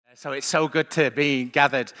So it's so good to be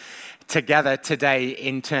gathered together today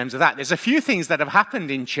in terms of that. There's a few things that have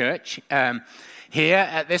happened in church here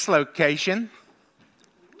at this location,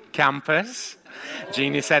 campus.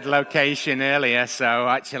 Jeannie said location earlier, so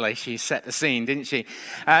actually she set the scene, didn't she?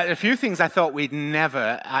 A few things I thought we'd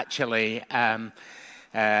never actually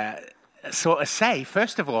sort of say.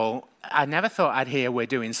 First of all, I never thought I'd hear we're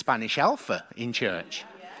doing Spanish Alpha in church.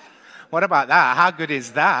 What about that? How good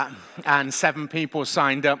is that? And 7 people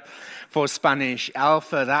signed up for Spanish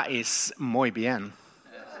Alpha. That is muy bien.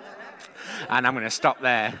 And I'm going to stop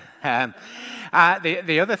there.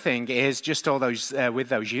 The other thing is just all those, with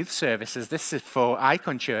those youth services, this is for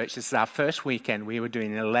Icon Church. This is our first weekend. We were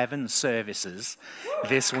doing 11 services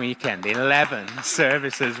this weekend. 11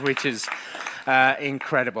 services, which is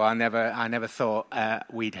incredible. I never thought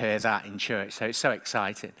we'd hear that in church. So it's so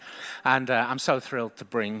exciting. And I'm so thrilled to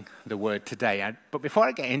bring the word today. But before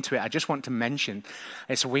I get into it, I just want to mention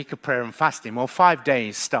it's a week of prayer and fasting. Well, 5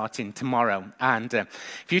 days starting tomorrow. And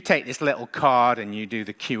if you take this little card and you do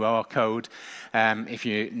the QR code, if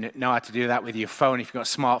you know how to do that with your phone, if you've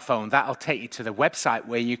got a smartphone, that'll take you to the website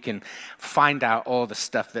where you can find out all the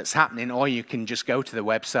stuff that's happening, or you can just go to the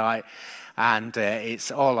website and it's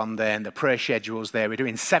all on there, and the prayer schedule's there. We're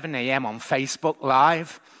doing 7 a.m. on Facebook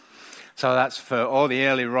Live, so that's for all the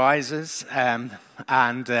early risers. And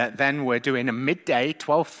then we're doing a midday,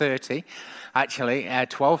 12:30, actually,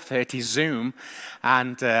 12:30 Zoom.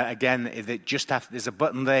 And again, there's a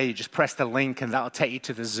button there. You just press the link, and that'll take you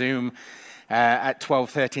to the Zoom at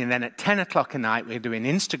 12:30, and then at 10 o'clock at night, we're doing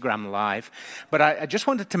Instagram Live. But I just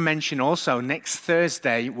wanted to mention also, next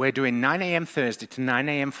Thursday, we're doing 9 a.m. Thursday to 9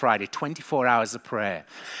 a.m. Friday, 24 hours of prayer.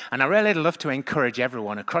 And I really love to encourage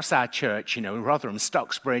everyone across our church, Rotherham,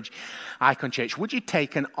 Stocksbridge, Icon Church, would you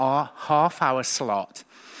take an half-hour slot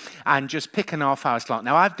and just pick an half-hour slot?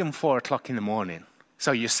 Now, I've done 4 o'clock in the morning,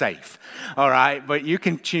 so you're safe, all right? But you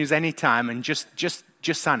can choose any time and just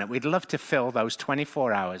sign up. We'd love to fill those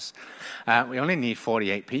 24 hours. We only need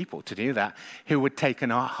 48 people to do that, who would take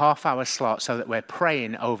a half-hour slot so that we're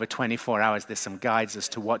praying over 24 hours. There's some guides as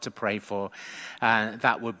to what to pray for.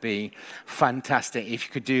 That would be fantastic if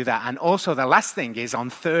you could do that. And also the last thing is on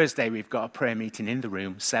Thursday, we've got a prayer meeting in the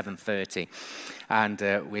room, 7:30. And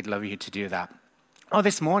we'd love you to do that.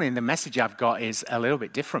 This morning, the message I've got is a little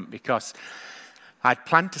bit different because I'd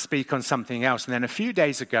planned to speak on something else, and then a few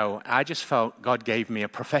days ago, I just felt God gave me a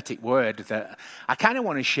prophetic word that I kind of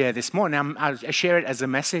want to share this morning. I'll share it as a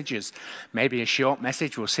message, as maybe a short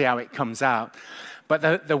message. We'll see how it comes out.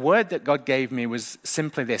 But the word that God gave me was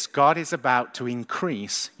simply this: God is about to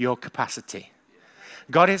increase your capacity.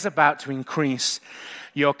 God is about to increase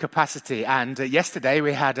your capacity. And yesterday,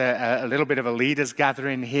 we had a little bit of a leaders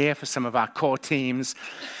gathering here for some of our core teams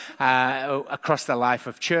across the life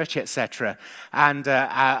of church, etc. And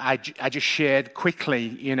I just shared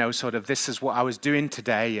quickly, sort of this is what I was doing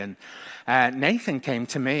today. And Nathan came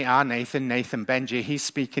to me, Nathan Benji. He's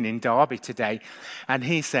speaking in Derby today. And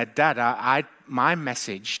he said, Dad, my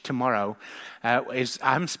message tomorrow is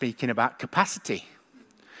I'm speaking about capacity.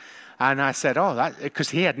 And I said, because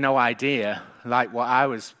he had no idea, like what I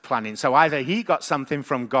was planning. So either he got something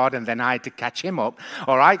from God and then I had to catch him up,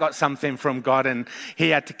 or I got something from God and he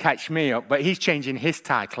had to catch me up. But he's changing his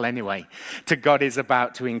title anyway to God is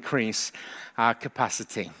about to increase our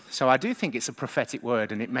capacity. So I do think it's a prophetic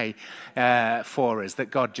word, and it may for us that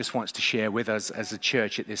God just wants to share with us as a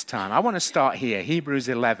church at this time. I want to start here, Hebrews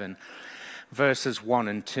 11, verses 1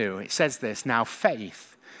 and 2. It says this: Now faith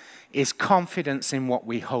is confidence in what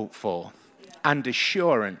we hope for and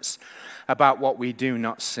assurance about what we do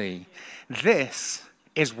not see. This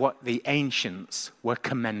is what the ancients were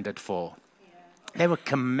commended for. They were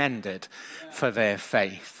commended for their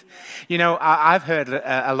faith. I've heard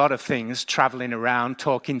a lot of things traveling around,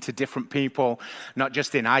 talking to different people, not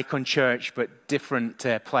just in Icon Church, but different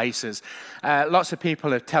places. Lots of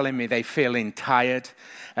people are telling me they're feeling tired.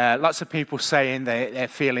 Lots of people saying they're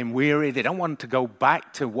feeling weary. They don't want to go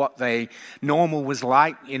back to what normal was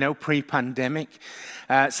like, pre-pandemic.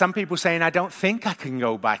 Some people saying, I don't think I can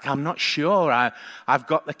go back. I'm not sure I've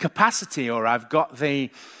got the capacity, or I've got the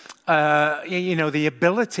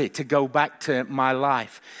ability to go back to my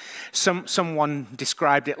life. Someone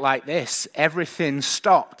described it like this: everything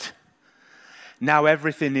stopped. Now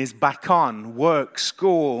everything is back on. Work,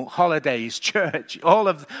 school, holidays, church. All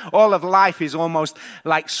of life is almost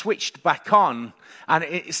like switched back on. And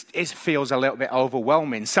it feels a little bit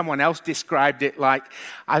overwhelming. Someone else described it like,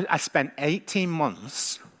 I spent 18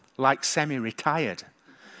 months like semi-retired.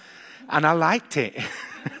 And I liked it.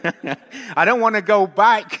 I don't want to go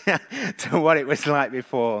back to what it was like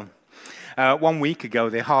before. 1 week ago,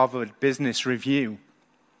 the Harvard Business Review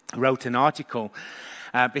wrote an article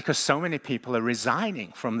because so many people are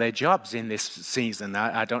resigning from their jobs in this season.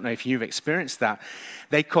 I don't know if you've experienced that.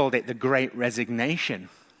 They called it the Great Resignation.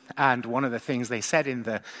 And one of the things they said in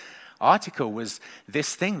the article was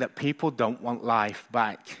this thing that people don't want life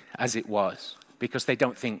back as it was because they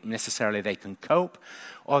don't think necessarily they can cope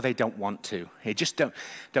or they don't want to. They just don't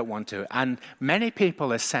want to. And many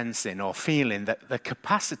people are sensing or feeling that the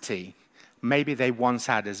capacity maybe they once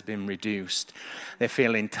had has been reduced. They're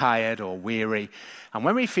feeling tired or weary. And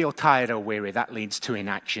when we feel tired or weary, that leads to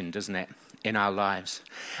inaction, doesn't it, in our lives?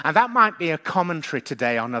 And that might be a commentary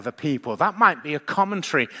today on other people. That might be a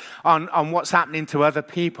commentary on what's happening to other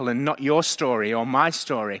people and not your story or my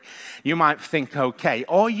story. You might think, okay.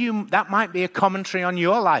 Or that might be a commentary on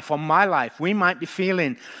your life, on my life. We might be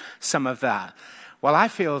feeling some of that. Well, I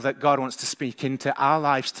feel that God wants to speak into our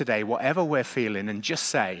lives today, whatever we're feeling, and just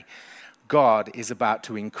say, God is about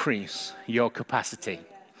to increase your capacity.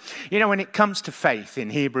 You know, when it comes to faith in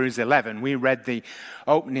Hebrews 11, we read the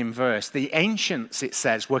opening verse. The ancients, it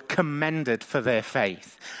says, were commended for their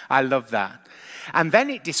faith. I love that. And then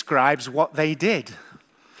it describes what they did.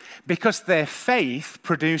 Because their faith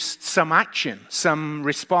produced some action, some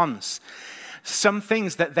response, some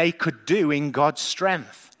things that they could do in God's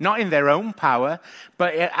strength. Not in their own power,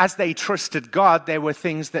 but as they trusted God, there were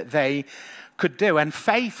things that they could do. And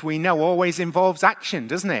faith, we know, always involves action,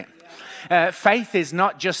 doesn't it? Faith is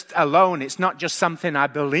not just alone. It's not just something I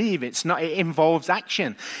believe. It involves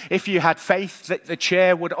action. If you had faith that the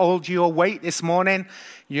chair would hold your weight this morning,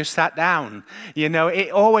 you sat down. You know,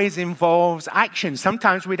 it always involves action.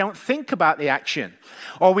 Sometimes we don't think about the action,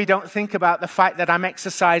 or we don't think about the fact that I'm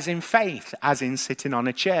exercising faith, as in sitting on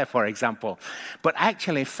a chair, for example. But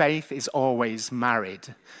actually, faith is always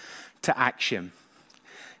married to action.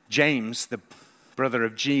 James, the brother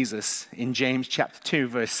of Jesus, in James chapter 2,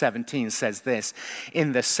 verse 17 says this,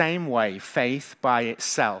 in the same way, faith by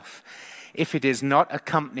itself, if it is not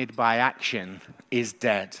accompanied by action, is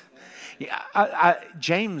dead.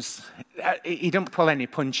 James, he don't pull any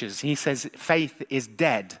punches. He says faith is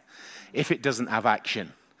dead if it doesn't have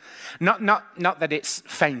action. Not that it's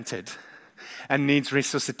fainted and needs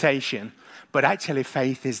resuscitation, but actually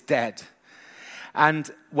faith is dead.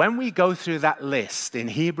 And when we go through that list in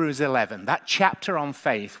Hebrews 11, that chapter on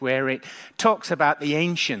faith where it talks about the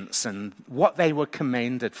ancients and what they were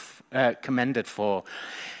commended for,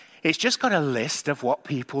 it's just got a list of what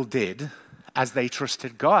people did as they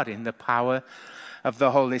trusted God in the power of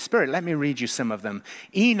the Holy Spirit. Let me read you some of them.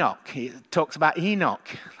 Enoch, it talks about Enoch.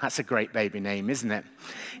 That's a great baby name, isn't it?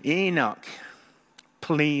 Enoch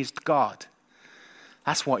pleased God.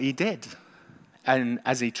 That's what he did. And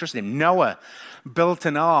as he trusted him, Noah built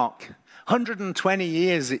an ark. 120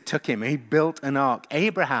 years it took him. He built an ark.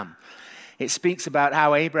 Abraham, it speaks about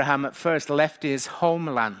how Abraham at first left his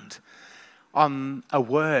homeland on a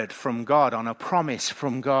word from God, on a promise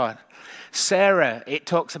from God. Sarah, it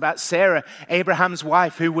talks about Sarah, Abraham's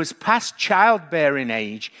wife, who was past childbearing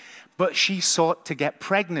age, but she sought to get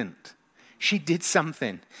pregnant. She did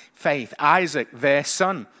something. Faith. Isaac, their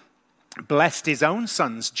son, blessed his own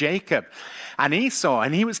sons, Jacob and Esau,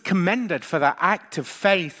 and he was commended for that act of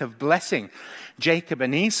faith of blessing Jacob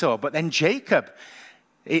and Esau. But then Jacob,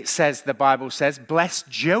 it says, the Bible says, blessed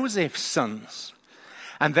Joseph's sons.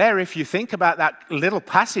 And there, if you think about that little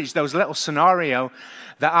passage, those little scenario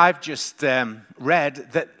that I've just read,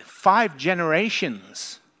 that 5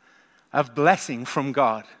 generations of blessing from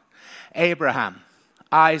God. Abraham,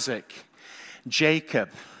 Isaac, Jacob,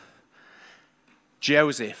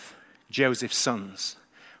 Joseph, Joseph's sons.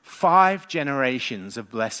 5 generations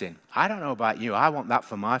of blessing. I don't know about you. I want that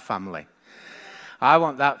for my family. I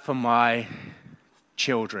want that for my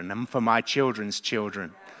children and for my children's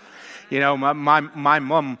children. You know, my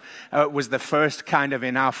mum was the first kind of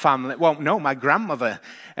in our family. Well, no, my grandmother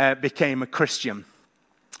became a Christian.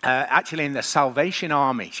 Actually, in the Salvation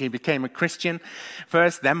Army. She became a Christian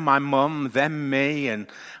first, then my mum, then me, and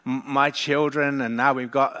my children, and now we've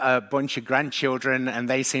got a bunch of grandchildren, and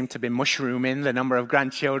they seem to be mushrooming, the number of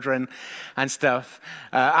grandchildren and stuff.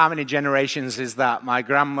 How many generations is that? My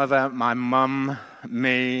grandmother, my mum,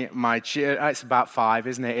 me, my children. It's about 5,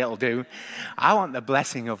 isn't it? It'll do. I want the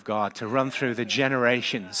blessing of God to run through the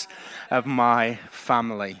generations of my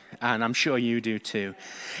family, and I'm sure you do too.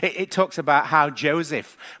 It talks about how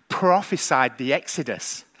Joseph prophesied the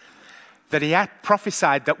Exodus, that he had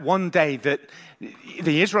prophesied that one day that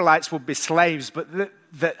the Israelites would be slaves, but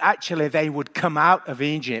that actually they would come out of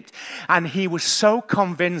Egypt. And he was so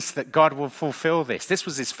convinced that God will fulfill this. This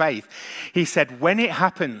was his faith. He said, when it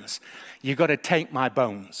happens, you've got to take my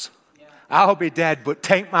bones. I'll be dead, but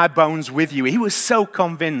take my bones with you. He was so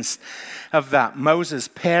convinced of that. Moses'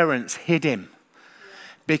 parents hid him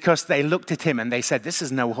because they looked at him and they said, this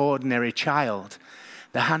is no ordinary child.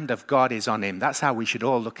 The hand of God is on him. That's how we should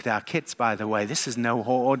all look at our kids, by the way. This is no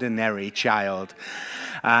ordinary child.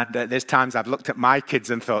 And there's times I've looked at my kids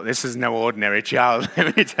and thought, this is no ordinary child,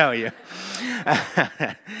 let me tell you.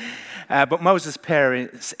 But Moses'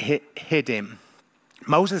 parents hid him.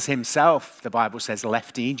 Moses himself, the Bible says,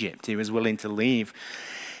 left Egypt. He was willing to leave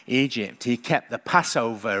Egypt. He kept the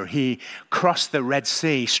Passover. He crossed the Red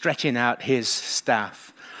Sea, stretching out his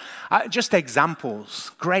staff. Just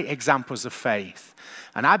examples, great examples of faith.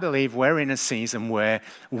 And I believe we're in a season where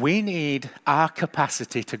we need our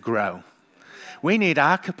capacity to grow. We need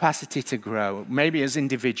our capacity to grow, maybe as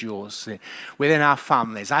individuals, within our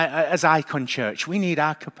families, as Icon Church. We need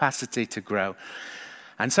our capacity to grow.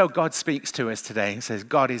 And so God speaks to us today and says,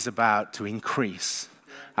 God is about to increase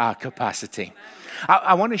our capacity.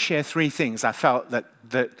 I want to share three things I felt that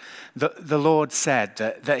the Lord said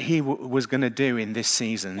that he was going to do in this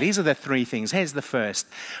season. These are the three things. Here's the first.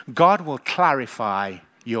 God will clarify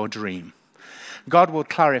your dream. God will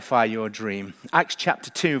clarify your dream. Acts chapter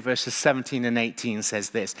 2, verses 17 and 18 says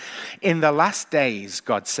this. In the last days,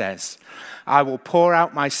 God says, I will pour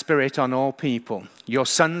out my spirit on all people. Your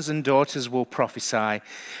sons and daughters will prophesy.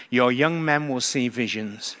 Your young men will see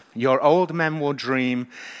visions. Your old men will dream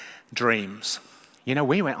dreams. You know,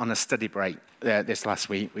 we went on a study break this last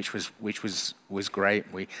week, which was great.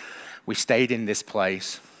 We stayed in this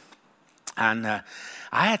place. And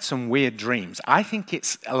I had some weird dreams. I think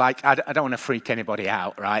it's like, I don't want to freak anybody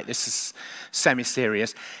out, right? This is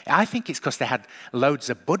semi-serious. I think it's because they had loads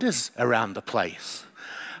of Buddhas around the place.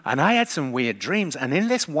 And I had some weird dreams. And in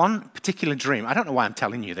this one particular dream, I don't know why I'm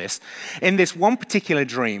telling you this. In this one particular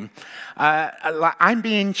dream, I'm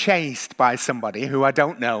being chased by somebody who I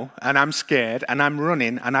don't know. And I'm scared. And I'm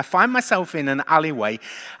running. And I find myself in an alleyway.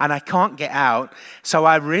 And I can't get out. So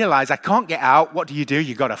I realize I can't get out. What do?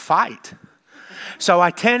 You got to fight. So I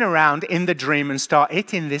turn around in the dream and start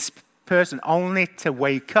hitting this person. Only to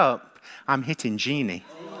wake up, I'm hitting Jeannie.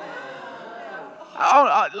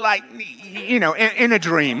 Oh, like, you know, in a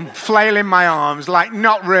dream, flailing my arms, like,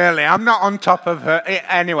 not really. I'm not on top of her.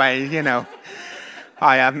 Anyway, you know,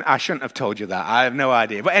 I shouldn't have told you that. I have no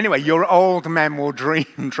idea. But anyway, your old men will dream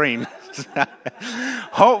dreams.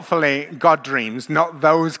 Hopefully, God dreams, not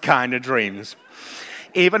those kind of dreams.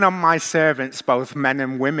 Even on my servants, both men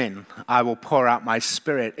and women, I will pour out my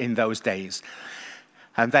spirit in those days,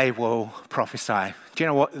 and they will prophesy. Do you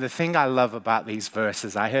know what? The thing I love about these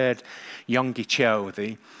verses, I heard Yonggi Cho,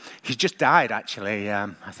 he just died actually, I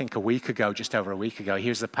think just over a week ago. He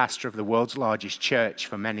was the pastor of the world's largest church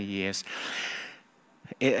for many years.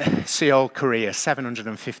 Seoul, Korea,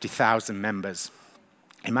 750,000 members.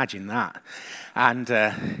 Imagine that.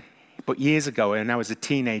 But years ago, when I was a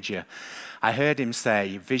teenager, I heard him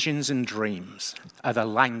say, visions and dreams are the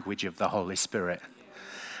language of the Holy Spirit.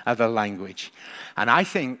 Are the language. And I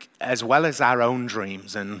think as well as our own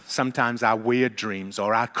dreams and sometimes our weird dreams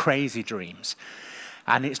or our crazy dreams,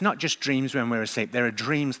 and it's not just dreams when we're asleep, there are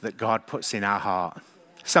dreams that God puts in our heart.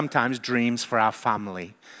 Sometimes dreams for our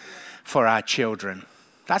family, for our children.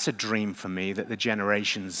 That's a dream for me, that the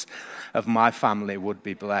generations of my family would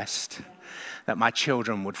be blessed, that my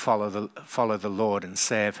children would follow the Lord and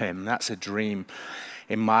serve him. That's a dream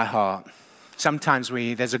in my heart. Sometimes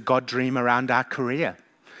there's a God dream around our career.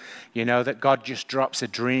 You know, that God just drops a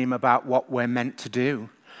dream about what we're meant to do.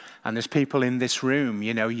 And there's people in this room,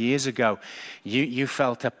 you know, years ago, you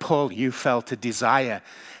felt a pull, you felt a desire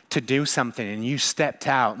to do something, and you stepped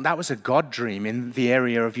out. And that was a God dream in the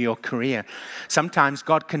area of your career. Sometimes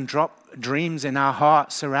God can drop dreams in our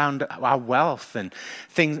hearts around our wealth and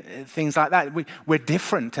things like that. We're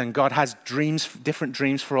different, and God has different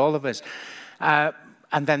dreams for all of us. And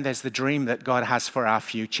then there's the dream that God has for our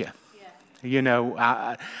future. You know,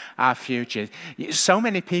 our future. So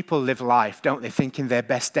many people live life, don't they, thinking their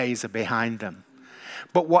best days are behind them.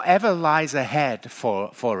 But whatever lies ahead for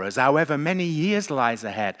us, however many years lies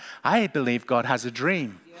ahead, I believe God has a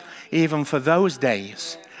dream, even for those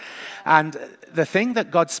days. And the thing that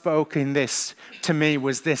God spoke in this to me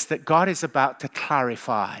was this, that God is about to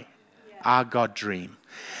clarify our God dream,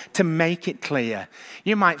 to make it clear.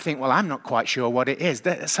 You might think, well, I'm not quite sure what it is.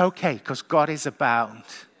 That's okay, because God is about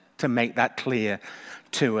to make that clear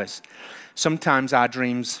to us. Sometimes our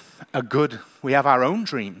dreams are good. We have our own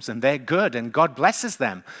dreams, and they're good, and God blesses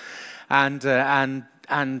them. And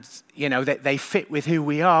you know, they fit with who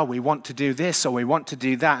we are. We want to do this, or we want to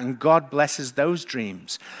do that, and God blesses those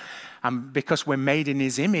dreams. And because we're made in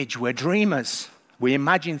his image, we're dreamers. We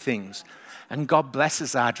imagine things. And God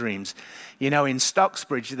blesses our dreams. You know, in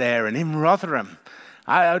Stocksbridge there and in Rotherham,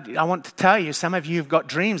 I want to tell you, some of you have got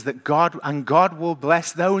dreams that God will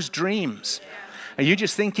bless those dreams. And you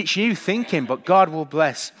just think it's you thinking, but God will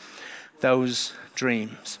bless those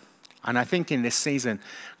dreams. And I think in this season,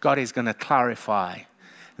 God is going to clarify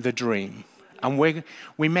the dream. And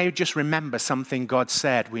we may just remember something God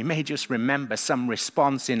said. We may just remember some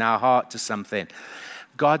response in our heart to something.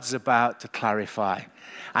 God's about to clarify.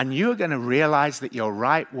 And you're going to realize that you're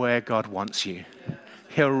right where God wants you.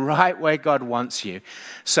 You're right where God wants you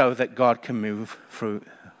so that God can move through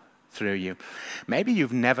you. Maybe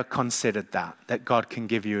you've never considered that God can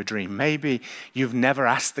give you a dream. Maybe you've never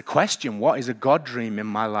asked the question, what is a God dream in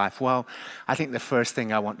my life? Well, I think the first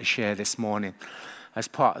thing I want to share this morning as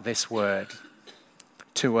part of this word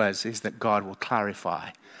to us is that God will clarify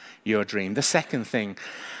your dream. The second thing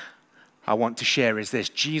I want to share is this: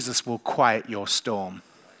 Jesus will quiet your storm.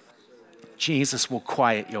 Jesus will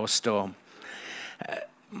quiet your storm.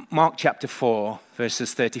 Mark chapter 4,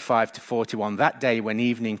 verses 35 to 41. That day when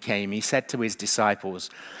evening came, he said to his disciples,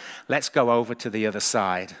 "Let's go over to the other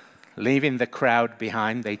side." Leaving the crowd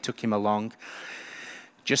behind, they took him along,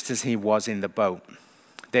 just as he was in the boat.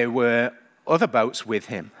 There were other boats with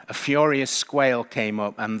him. A furious squall came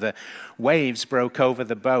up, and the waves broke over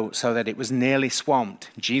the boat so that it was nearly swamped.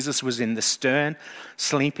 Jesus was in the stern,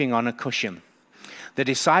 sleeping on a cushion. The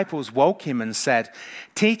disciples woke him and said,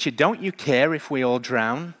 "Teacher, don't you care if we all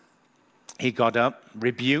drown?" He got up,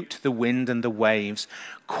 rebuked the wind and the waves.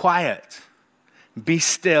 "Quiet, be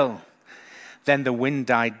still." Then the wind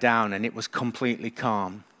died down and it was completely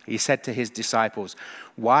calm. He said to his disciples,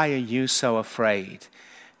 "Why are you so afraid?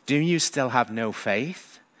 Do you still have no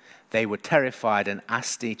faith?" They were terrified and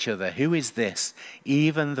asked each other, "Who is this?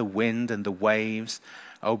 Even the wind and the waves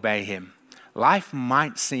obey him." Life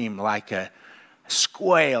might seem like a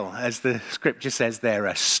squall, as the scripture says there,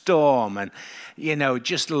 a storm, and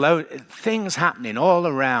just things happening all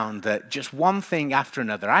around, that just one thing after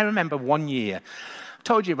another. I remember one year, I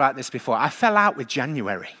told you about this before, I fell out with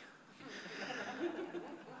January.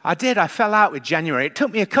 I fell out with January. It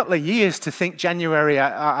took me a couple of years to think, January,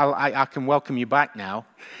 I can welcome you back now.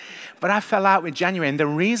 But I fell out with January, and the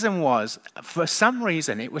reason was, for some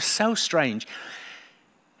reason, it was so strange.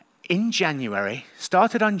 In January,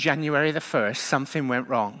 started on January the 1st, something went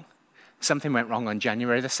wrong. Something went wrong on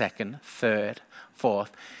January the 2nd, 3rd,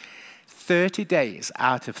 4th. 30 days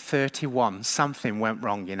out of 31, something went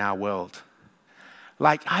wrong in our world.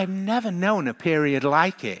 Like, I've never known a period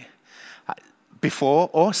like it before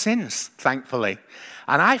or since, thankfully.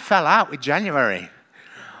 And I fell out with January.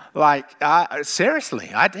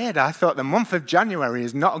 Seriously, I did. I thought the month of January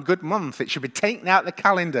is not a good month. It should be taken out of the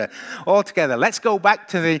calendar altogether. Let's go back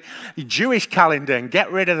to the Jewish calendar and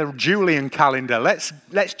get rid of the Julian calendar.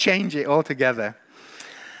 Let's change it altogether.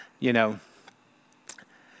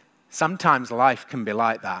 Sometimes life can be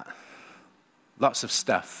like that. Lots of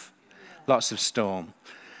stuff, lots of storm.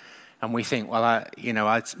 And we think, well,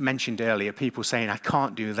 I mentioned earlier, people saying, I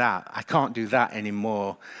can't do that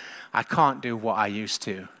anymore. I can't do what I used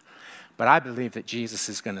to. But I believe that Jesus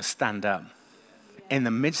is going to stand up in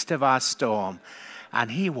the midst of our storm,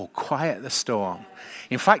 and he will quiet the storm.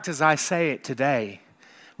 In fact, as I say it today,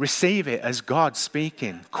 receive it as God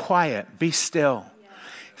speaking. Quiet, be still.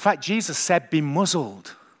 In fact, Jesus said, be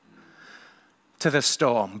muzzled to the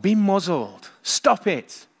storm. Be muzzled. Stop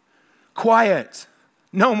it. Quiet.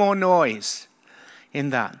 No more noise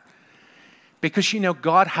in that. Because,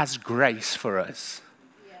 God has grace for us.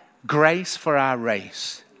 Grace for our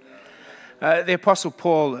race. The Apostle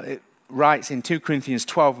Paul writes in 2 Corinthians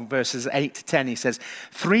 12, verses 8 to 10, he says,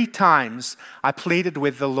 3 times I pleaded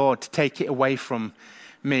with the Lord to take it away from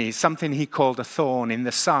me, something he called a thorn in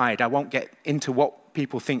the side. I won't get into what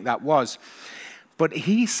people think that was. But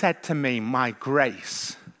he said to me, my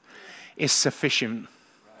grace is sufficient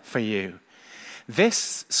for you.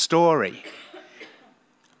 This story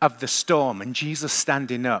of the storm and Jesus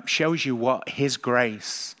standing up shows you what his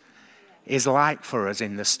grace is like for us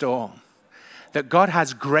in the storm. That God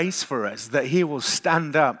has grace for us, that he will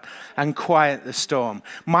stand up and quiet the storm.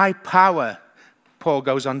 My power, Paul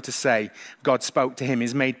goes on to say, God spoke to him,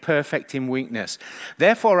 is made perfect in weakness.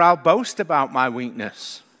 Therefore, I'll boast about my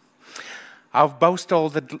weakness. I'll boast all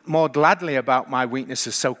the more gladly about my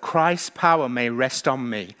weaknesses, so Christ's power may rest on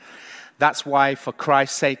me. That's why, for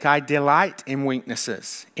Christ's sake, I delight in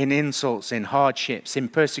weaknesses, in insults, in hardships, in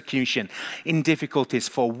persecution, in difficulties.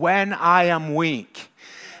 For when I am weak,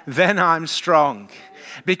 then I'm strong.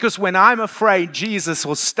 Because when I'm afraid, Jesus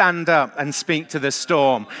will stand up and speak to the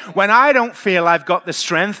storm. When I don't feel I've got the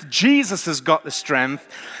strength, Jesus has got the strength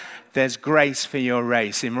There's grace for your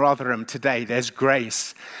race. In Rotherham today, there's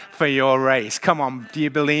grace for your race. Come on, do you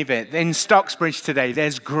believe it? In Stocksbridge today,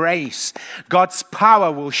 there's grace. God's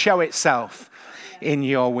power will show itself in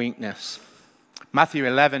your weakness. Matthew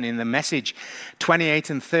 11 in the Message 28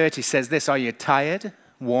 and 30 says this, are you tired,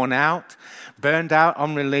 worn out, burned out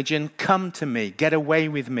on religion? Come to me, get away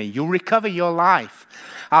with me. You'll recover your life.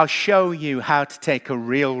 I'll show you how to take a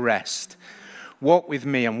real rest. Walk with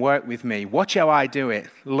me and work with me. Watch how I do it.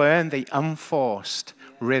 Learn the unforced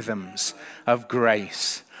rhythms of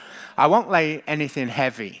grace. I won't lay anything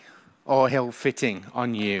heavy or ill-fitting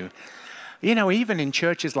on you. You know, even in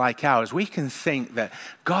churches like ours, we can think that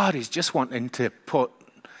God is just wanting to put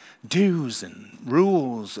do's and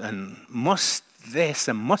rules and must this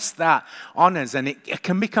and must that on us, and it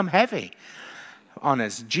can become heavy on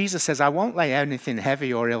us. Jesus says, I won't lay anything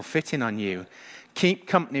heavy or ill-fitting on you. Keep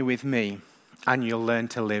company with me, and you'll learn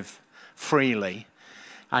to live freely,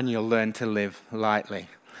 and you'll learn to live lightly.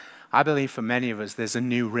 I believe for many of us, there's a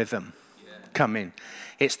new rhythm coming.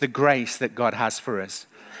 It's the grace that God has for us.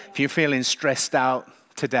 If you're feeling stressed out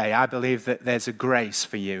today, I believe that there's a grace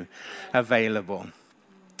for you available.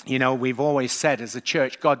 You know, we've always said as a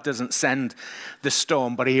church, God doesn't send the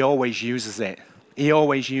storm, but he always uses it. He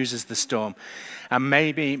always uses the storm. And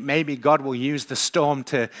maybe God will use the storm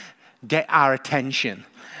to get our attention.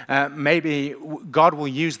 Maybe God will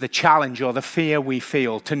use the challenge or the fear we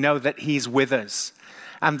feel to know that he's with us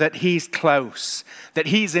and that he's close, that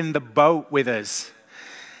he's in the boat with us.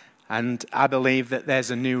 And I believe that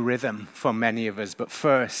there's a new rhythm for many of us. But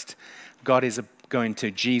first,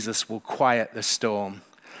 Jesus will quiet the storm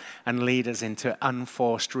and lead us into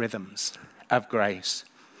unforced rhythms of grace.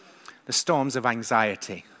 The storms of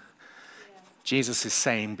anxiety. Jesus is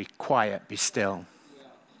saying, be quiet, be still.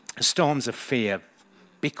 The storms of fear.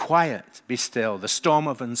 Be quiet, be still. The storm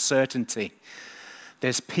of uncertainty.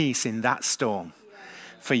 There's peace in that storm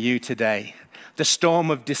for you today. The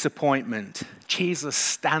storm of disappointment. Jesus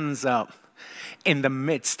stands up in the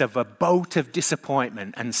midst of a boat of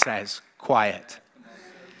disappointment and says, quiet,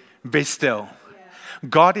 be still.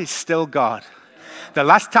 God is still God. The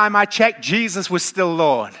last time I checked, Jesus was still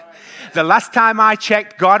Lord. The last time I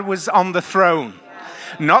checked, God was on the throne.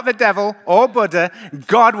 Not the devil or Buddha,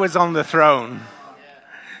 God was on the throne.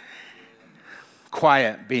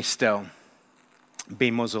 Quiet, be still, be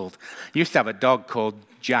muzzled. I used to have a dog called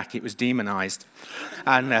Jack. It was demonized.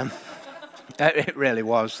 And it really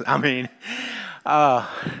was. I mean,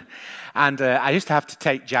 I used to have to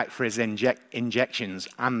take Jack for his injections,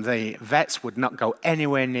 and the vets would not go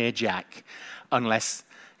anywhere near Jack unless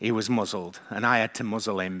he was muzzled. And I had to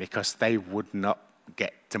muzzle him because they would not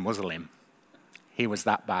get to muzzle him. He was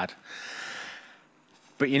that bad.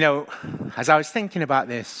 But you know, as I was thinking about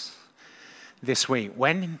this week,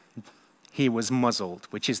 when he was muzzled,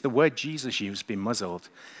 which is the word Jesus used, be muzzled,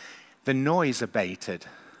 the noise abated.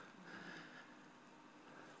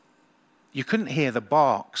 You couldn't hear the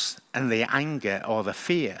barks and the anger or the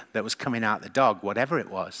fear that was coming out the dog, whatever it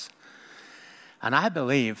was. And I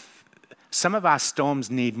believe some of our storms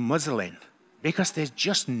need muzzling because there's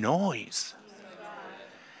just noise.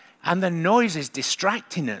 And the noise is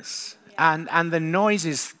distracting us. And the noise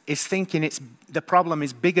is thinking the problem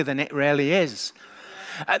is bigger than it really is.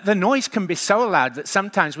 The noise can be so loud that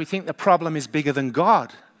sometimes we think the problem is bigger than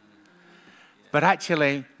God. But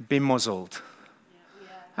actually, be muzzled.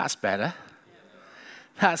 That's better.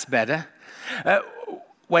 That's better.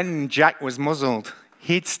 When Jack was muzzled,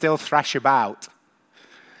 he'd still thrash about.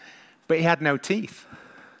 But he had no teeth.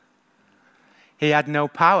 He had no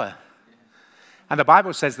power. And the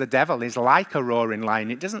Bible says the devil is like a roaring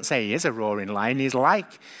lion. It doesn't say he is a roaring lion. He's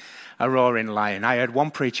like a roaring lion. I heard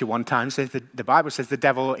one preacher one time say the Bible says the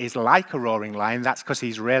devil is like a roaring lion. That's because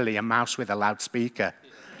he's really a mouse with a loudspeaker.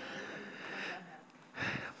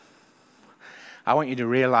 I want you to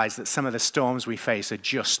realize that some of the storms we face are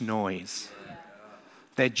just noise.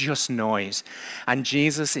 They're just noise. And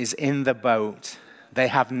Jesus is in the boat. They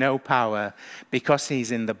have no power because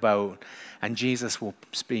he's in the boat. And Jesus will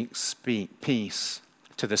speak peace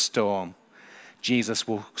to the storm. Jesus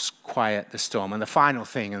will quiet the storm. And the final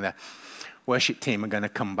thing, and the worship team are going to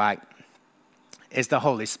come back, is the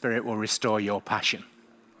Holy Spirit will restore your passion.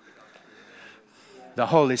 The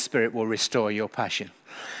Holy Spirit will restore your passion.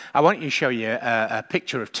 I want to show you a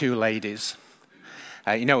picture of two ladies.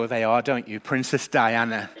 You know who they are, don't you? Princess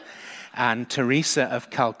Diana and Teresa of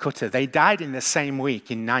Calcutta. They died in the same week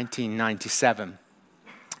in 1997.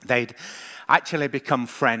 They'd actually become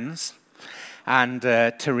friends. And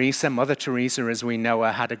Mother Teresa, as we know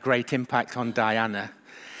her, had a great impact on Diana.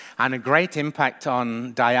 And a great impact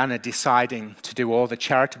on Diana deciding to do all the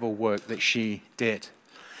charitable work that she did.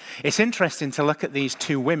 It's interesting to look at these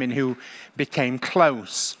two women who became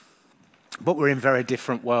close, but were in very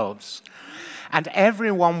different worlds. And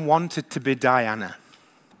everyone wanted to be Diana.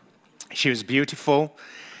 She was beautiful.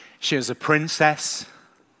 She was a princess.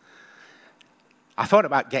 I thought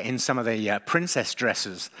about getting some of the princess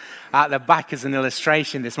dresses at the back as an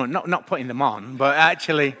illustration this morning. Not putting them on, but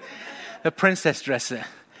actually the princess dresser.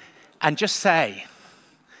 And just say,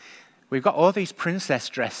 we've got all these princess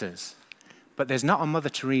dresses, but there's not a Mother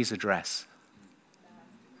Teresa dress.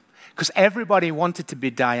 Because everybody wanted to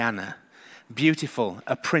be Diana, beautiful,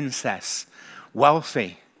 a princess,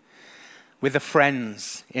 wealthy, with the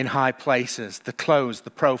friends in high places, the clothes,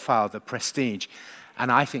 the profile, the prestige.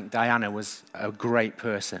 And I think Diana was a great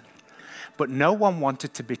person. But no one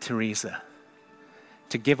wanted to be Teresa,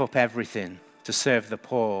 to give up everything, to serve the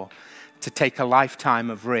poor, to take a lifetime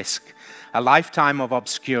of risk, a lifetime of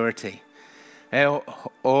obscurity. Their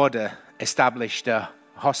order established a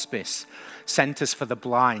hospice, centers for the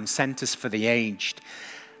blind, centers for the aged,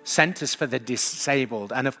 centers for the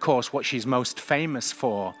disabled, and of course, what she's most famous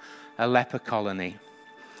for, a leper colony.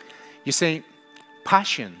 You see,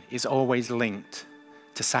 passion is always linked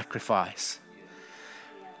to sacrifice.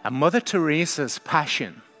 And Mother Teresa's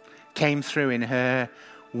passion came through in her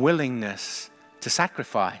willingness to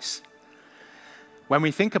sacrifice. When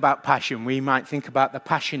we think about passion, we might think about the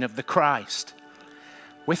passion of the Christ.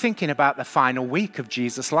 We're thinking about the final week of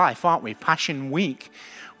Jesus' life, aren't we? Passion Week,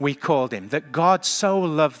 we called him. That God so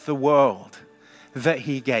loved the world that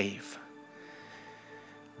he gave.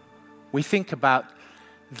 We think about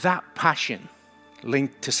that passion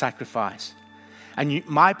linked to sacrifice. And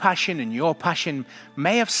my passion and your passion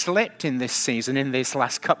may have slipped in this season, in this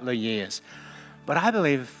last couple of years. But I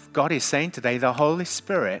believe God is saying today the Holy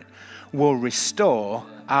Spirit will restore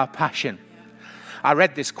our passion. I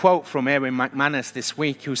read this quote from Erwin McManus this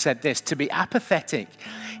week who said this: to be apathetic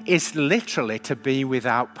is literally to be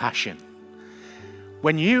without passion.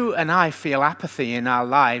 When you and I feel apathy in our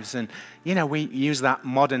lives, and we use that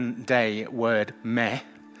modern day word meh,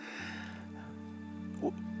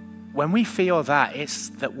 when we feel that, it's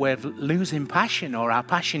that we're losing passion or our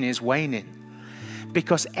passion is waning,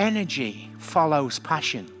 because energy follows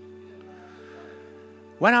passion.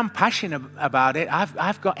 When I'm passionate about it,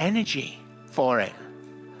 I've got energy for it.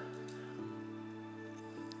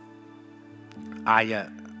 I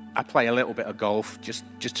play a little bit of golf just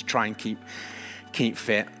to try and keep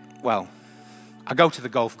fit. Well, I go to the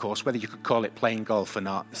golf course, whether you could call it playing golf or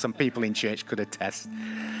not. Some people in church could attest.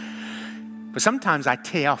 But sometimes I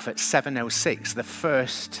tee off at 7:06, the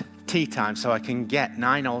first tee time, so I can get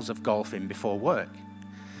 9 holes of golf in before work.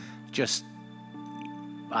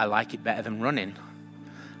 I like it better than running.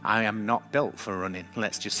 I am not built for running,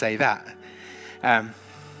 let's just say that.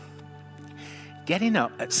 Getting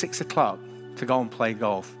up at 6 o'clock to go and play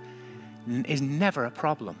golf is never a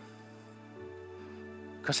problem,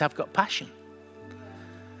 because I've got passion.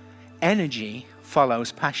 Energy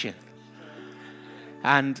follows passion.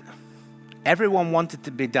 And everyone wanted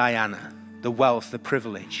to be Diana, the wealth, the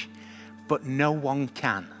privilege, but no one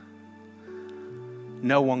can.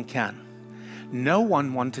 No one can. No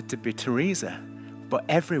one wanted to be Teresa, but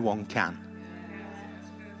everyone can.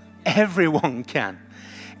 Everyone can.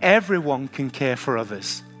 Everyone can care for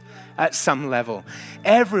others at some level.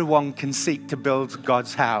 Everyone can seek to build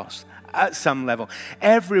God's house at some level.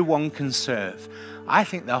 Everyone can serve. I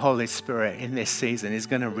think the Holy Spirit in this season is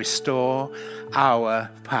going to restore our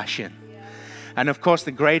passion. And of course,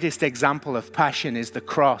 the greatest example of passion is the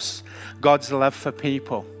cross, God's love for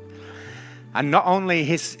people. And not only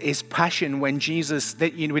his passion when Jesus,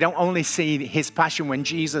 we don't only see his passion when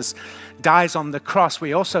Jesus dies on the cross,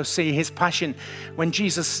 we also see his passion when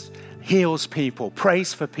Jesus heals people,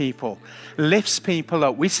 prays for people, lifts people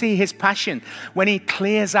up. We see his passion when he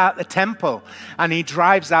clears out the temple and he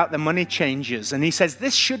drives out the money changers. And he says,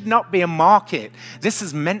 this should not be a market. This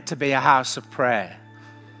is meant to be a house of prayer.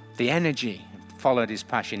 The energy followed his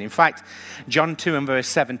passion. In fact, John 2 and verse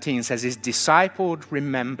 17 says, his disciples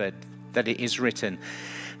remembered that it is written,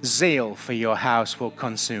 zeal for your house will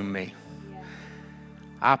consume me.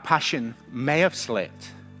 Our passion may have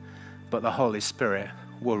slipped, but the Holy Spirit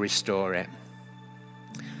will restore it.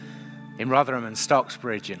 In Rotherham and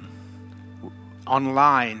Stocksbridge and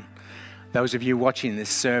online, those of you watching this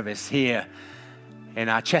service here in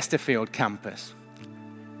our Chesterfield campus,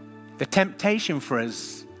 the temptation for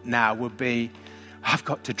us now would be, I've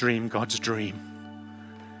got to dream God's dream.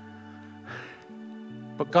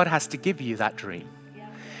 But God has to give you that dream.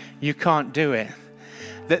 You can't do it.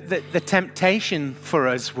 The temptation for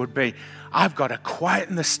us would be, I've got to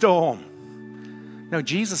quieten the storm. No,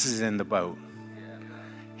 Jesus is in the boat.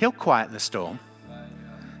 He'll quiet the storm.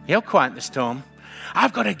 He'll quiet the storm.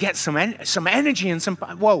 I've got to get some energy and some...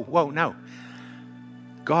 Whoa, no.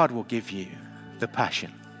 God will give you the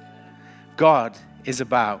passion. God is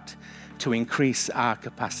about to increase our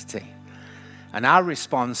capacity. And our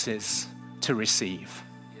response is to receive.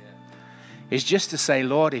 It's just to say,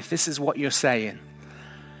 Lord, if this is what you're saying,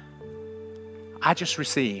 I just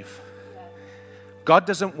receive. God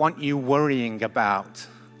doesn't want you worrying about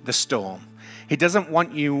the storm. He doesn't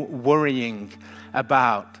want you worrying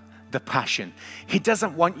about the passion. He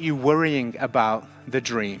doesn't want you worrying about the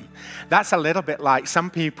dream. That's a little bit like some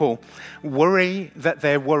people worry that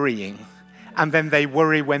they're worrying, and then they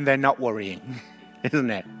worry when they're not worrying, isn't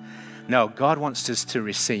it? No, God wants us to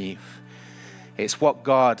receive. It's what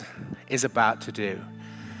God is about to do.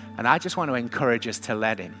 And I just want to encourage us to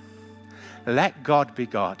let him. Let God be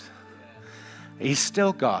God. He's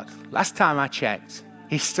still God. Last time I checked,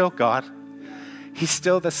 he's still God. He's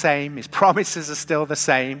still the same. His promises are still the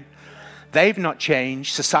same. They've not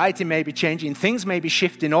changed. Society may be changing. Things may be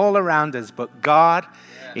shifting all around us, but God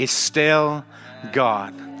is still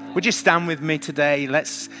God. Would you stand with me today?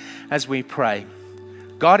 As we pray.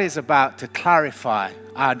 God is about to clarify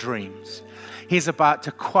our dreams. He's about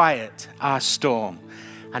to quiet our storm.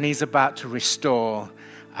 And he's about to restore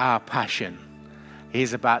our passion.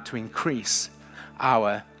 He's about to increase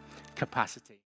our capacity.